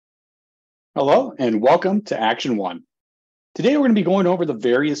Hello and welcome to Action1. Today we're going to be going over the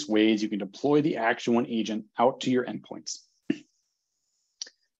various ways you can deploy the Action1 agent out to your endpoints.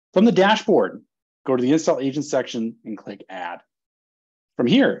 From the dashboard, go to the Install Agent section and click Add. From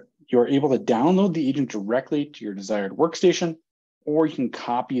here, you are able to download the agent directly to your desired workstation, or you can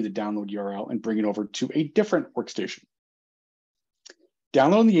copy the download URL and bring it over to a different workstation.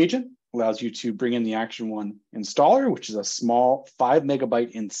 Downloading the agent allows you to bring in the Action1 installer, which is a small 5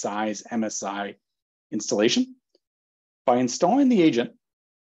 megabyte in size MSI installation. By installing the agent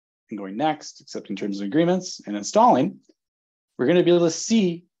and going next, accepting terms and agreements and installing, we're going to be able to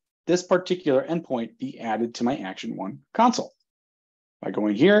see this particular endpoint be added to my Action1 console. By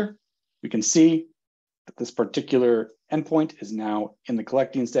going here, we can see that this particular endpoint is now in the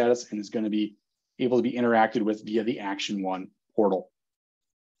collecting status and is going to be able to be interacted with via the Action1 portal.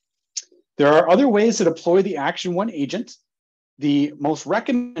 There are other ways to deploy the Action1 agent. The most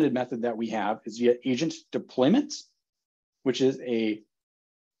recommended method that we have is via agent deployment, which is a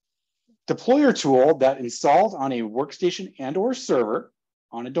deployer tool that installs on a workstation and or server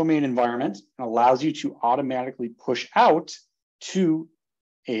on a domain environment and allows you to automatically push out to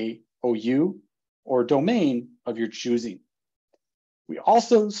a OU or domain of your choosing. We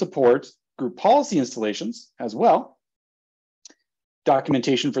also support group policy installations as well.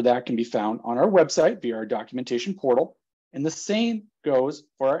 Documentation for that can be found on our website via our documentation portal, and the same goes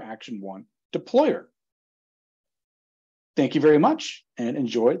for our Action1 deployer. Thank you very much and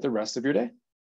enjoy the rest of your day.